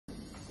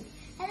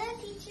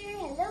teacher.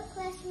 Hello,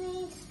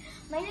 classmates.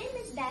 My name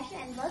is Dasha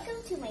and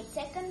welcome to my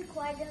second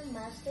quarter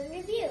milestone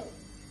review.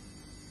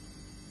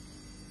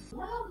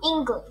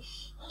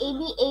 English,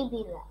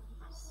 ABAB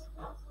rhymes.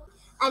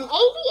 An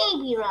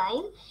ABAB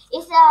rhyme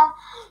is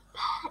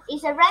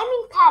a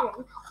rhyming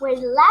pattern where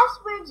the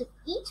last words of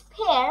each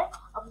pair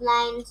of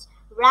lines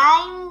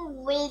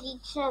rhyme with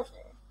each other.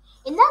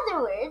 In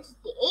other words,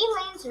 the A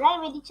lines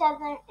rhyme with each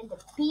other and the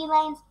B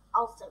lines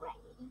also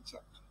rhyme with each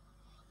other.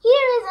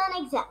 Here is an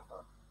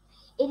example.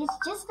 It is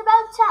just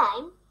about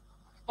time,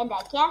 and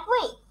I can't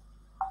wait.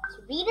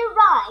 To read a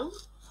rhyme,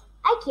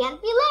 I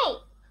can't be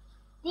late.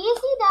 Do you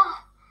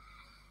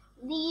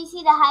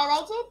see the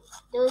highlighted?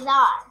 Those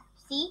are.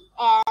 See?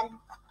 And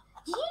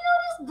did you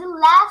notice the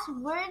last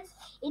words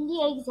in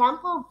the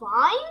example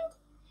rhymed?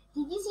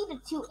 Did you see the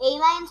two A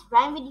lines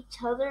rhyme with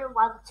each other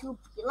while the two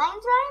B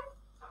lines rhyme?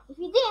 If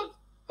you did,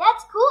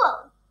 that's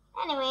cool.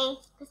 Anyway,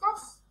 because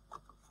that's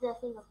the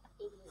thing of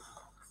ABA.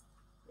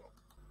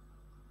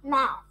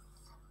 Math.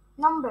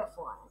 Number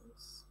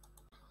forms.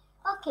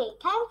 Okay,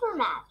 time for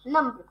math.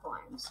 Number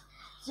forms.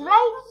 So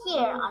right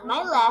here on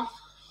my left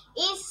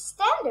is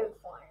standard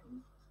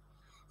form.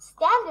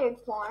 Standard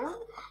form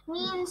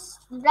means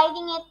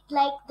writing it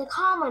like the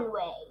common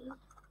way.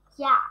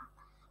 Yeah.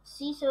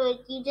 See, so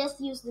you just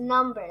use the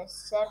numbers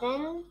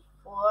 7,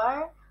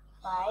 4,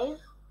 5,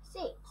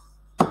 6.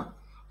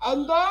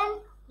 And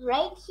then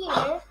right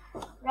here,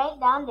 right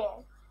down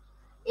there,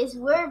 is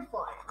word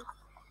form.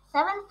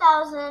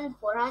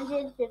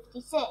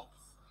 7,456.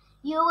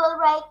 You will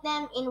write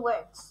them in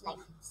words like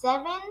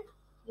 7.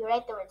 You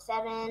write the word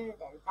 7, then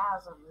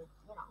 1,000,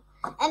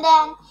 And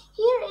then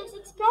here is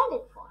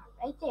expanded form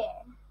right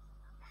there.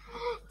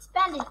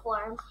 Expanded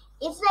form,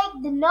 it's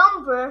like the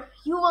number.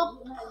 You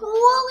will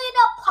pull it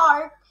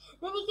apart,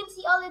 then you can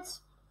see all its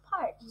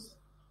parts.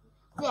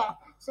 There.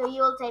 So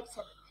you will type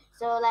 7.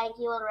 So like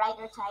you will write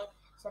or type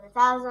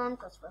 7,000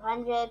 plus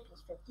 400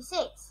 plus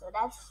 56. So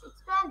that's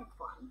expanded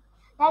form.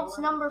 That's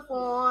number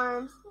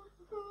forms.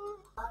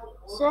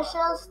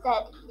 Social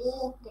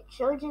studies, the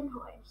Trojan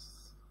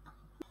horse.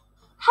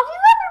 Have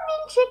you ever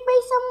been tricked by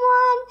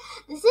someone?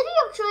 The city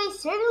of Troy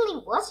certainly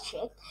was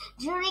tricked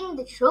during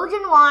the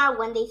Trojan War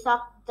when they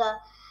thought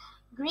the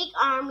Greek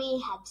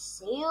army had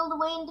sailed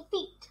away in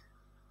defeat,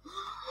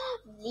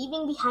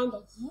 leaving behind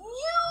a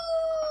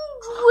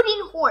huge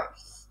wooden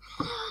horse.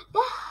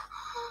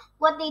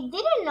 What they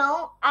didn't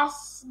know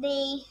as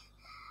they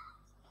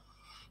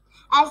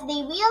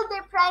wheeled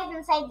their prize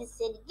inside the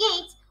city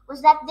gates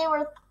was that there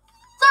were 30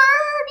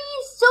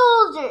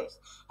 soldiers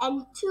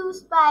and 2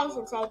 spies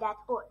inside that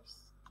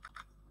horse.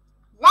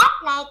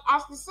 That night,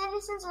 as the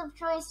citizens of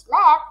Troy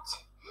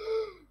slept,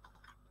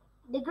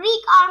 the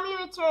Greek army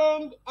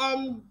returned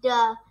and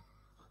the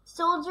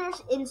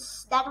soldiers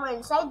that were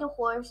inside the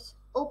horse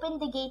opened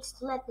the gates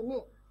to let them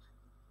in.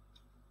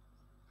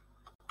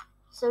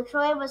 So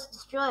Troy was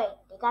destroyed.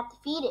 They got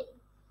defeated.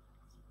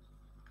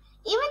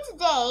 Even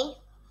today,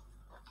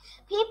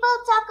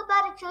 people talk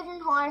about a Trojan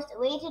horse, a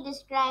way to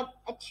describe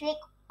a trick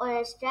or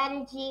a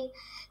strategy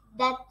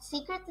that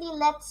secretly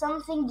lets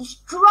something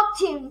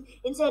destructive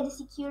inside a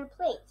secure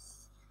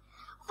place.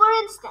 For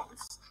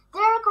instance,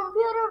 there are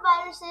computer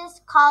viruses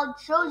called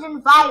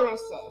Trojan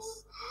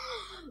viruses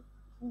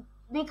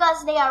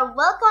because they are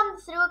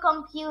welcomed through a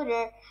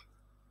computer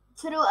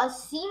through a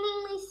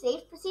seemingly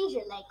safe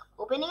procedure like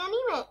opening an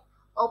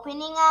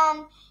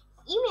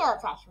email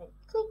attachment.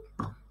 Click.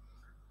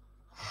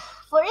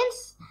 For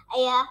instance,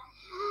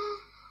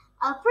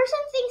 a person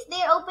thinks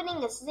they're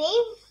opening a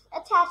safe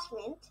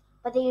attachment,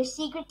 but they are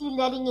secretly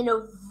letting in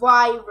a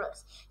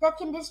virus that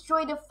can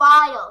destroy the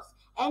files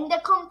and the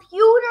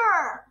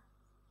computer.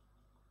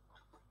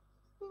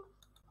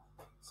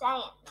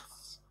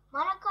 Science.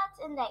 Monocots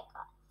and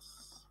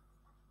dicots.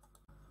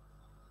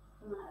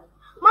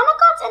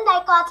 Monocots and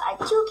dicots are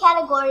 2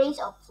 categories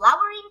of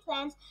flowering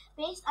plants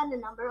based on the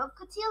number of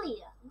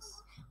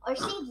cotyledons, or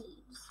seed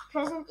leaves,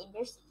 present in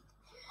their seed.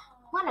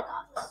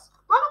 Monocots.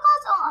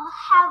 Monocots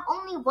have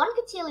only 1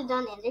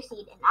 cotyledon in their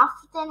seed and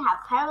often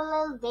have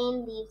parallel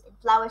vein leaves and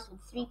flowers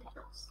with 3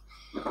 petals.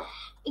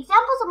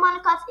 Examples of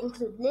monocots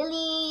include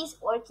lilies,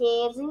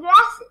 orchids, and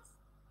grasses.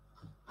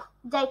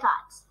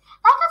 Dicots.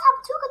 Dicots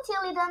have 2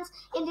 cotyledons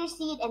in their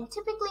seed and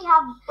typically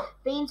have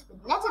leaves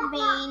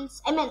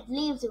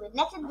with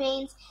netted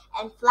veins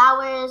and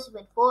flowers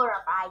with 4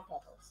 or 5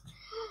 petals.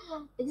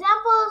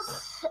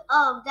 Examples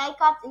of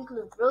dicots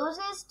include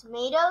roses,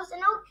 tomatoes,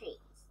 and oak trees.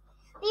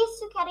 These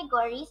 2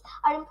 categories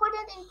are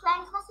important in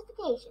plant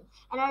classification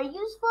and are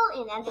useful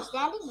in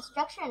understanding the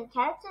structure and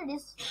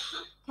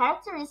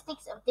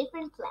characteristics of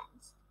different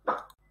plants.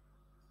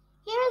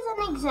 Here is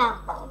an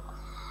example.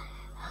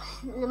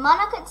 The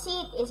monocot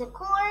seed is a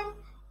corn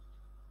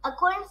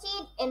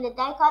seed, and the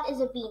dicot is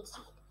a bean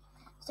seed.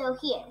 So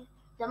here,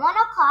 the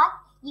monocot,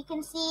 you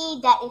can see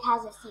that it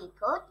has a seed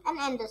coat, an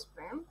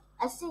endosperm,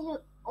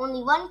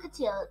 only 1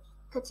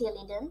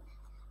 cotyledon,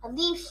 a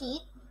leaf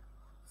sheath,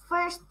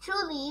 first 2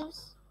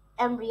 leaves,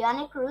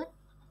 embryonic root.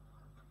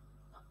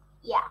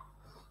 Yeah,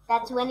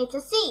 that's when it's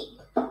a seed.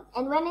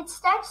 And when it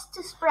starts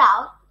to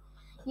sprout,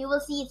 you will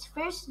see its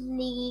first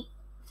leaf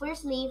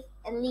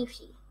and leaf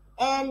sheath.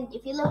 And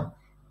if you look,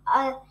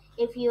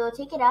 if you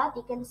take it out,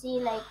 you can see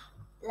like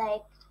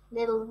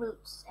little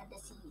roots at the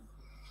seed.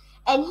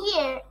 And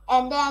here,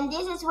 and then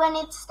this is when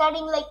it's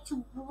starting like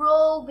to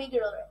grow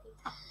bigger already.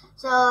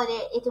 So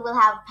it will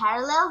have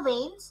parallel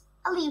veins,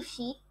 a leaf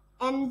sheath,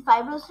 and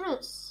fibrous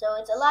roots. So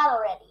it's a lot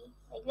already,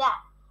 like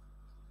that.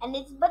 And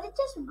it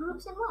just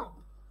groups in one.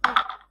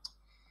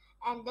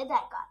 And the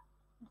dicot.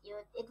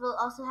 It will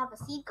also have a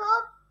seed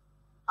coat,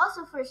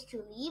 also first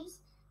two leaves,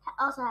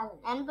 also has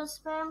an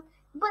endosperm,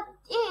 but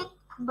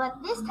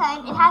this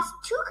time it has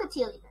two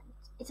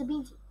cotyledons. It's a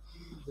bean seed.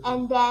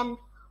 And then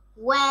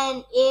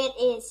when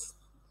it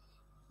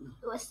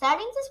was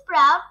starting to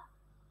sprout,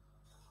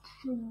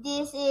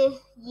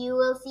 you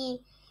will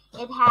see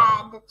it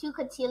had the two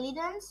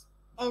cotyledons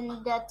and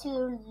the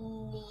two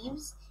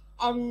leaves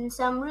and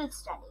some roots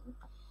starting.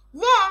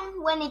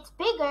 Then when it's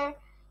bigger,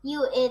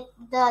 the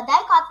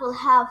dicot will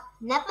have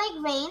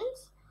net-like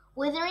veins,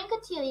 withering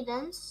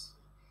cotyledons,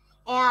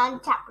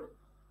 and taproot.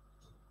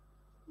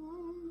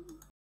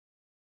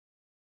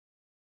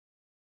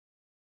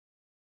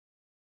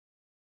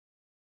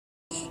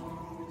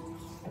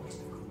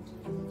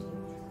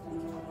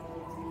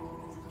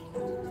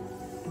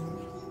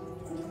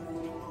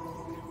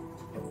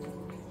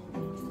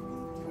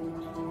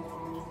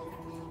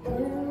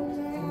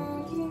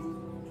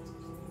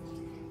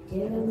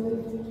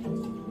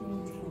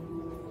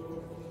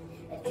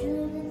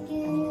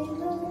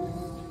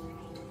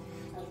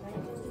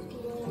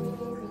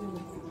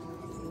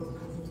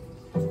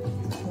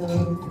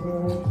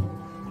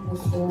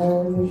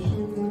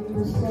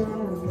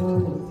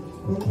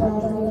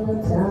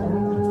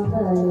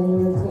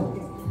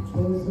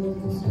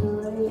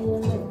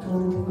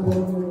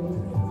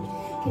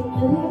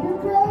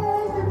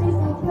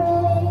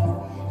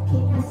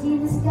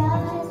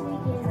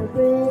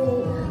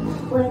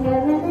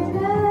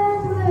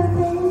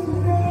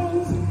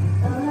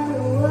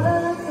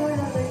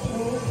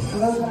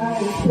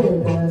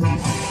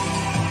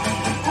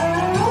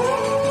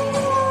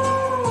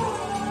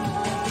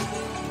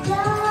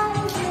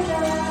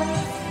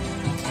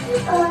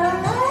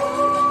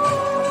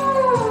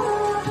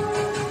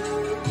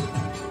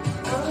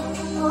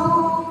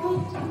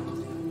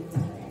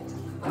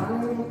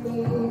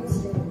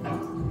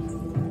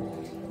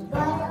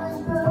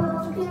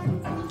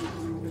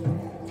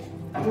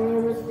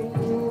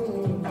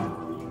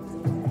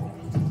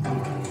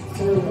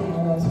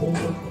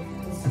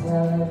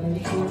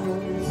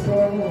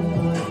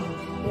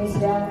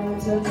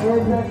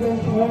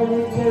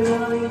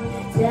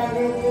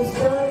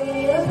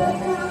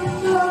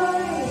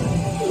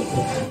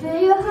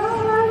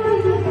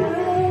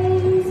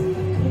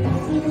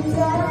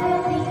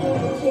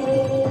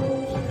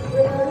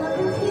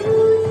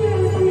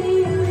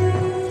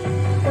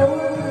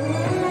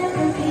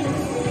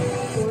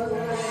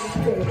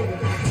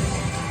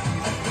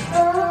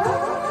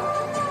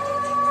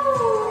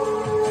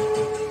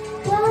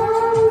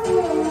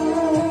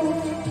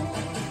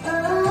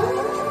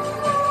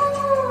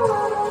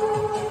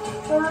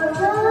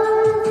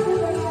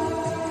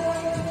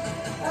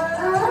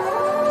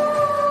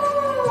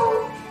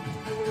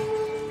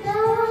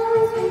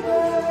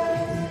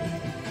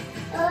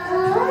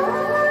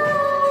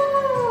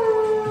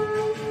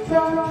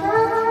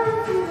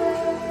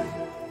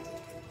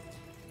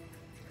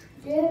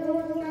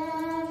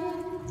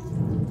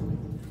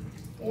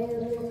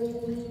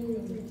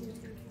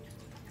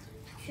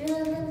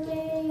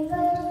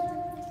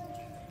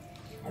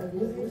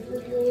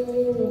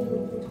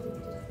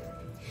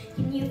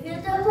 Can you feel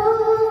the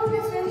hope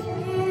that's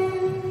rushing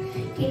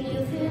in? Can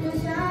you feel the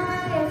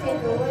desire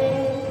take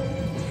away?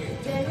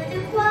 Join with the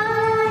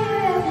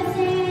choir of the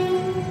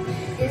sing.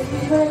 This is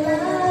what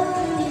love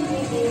can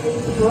be.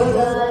 For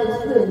God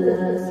is with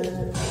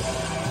us.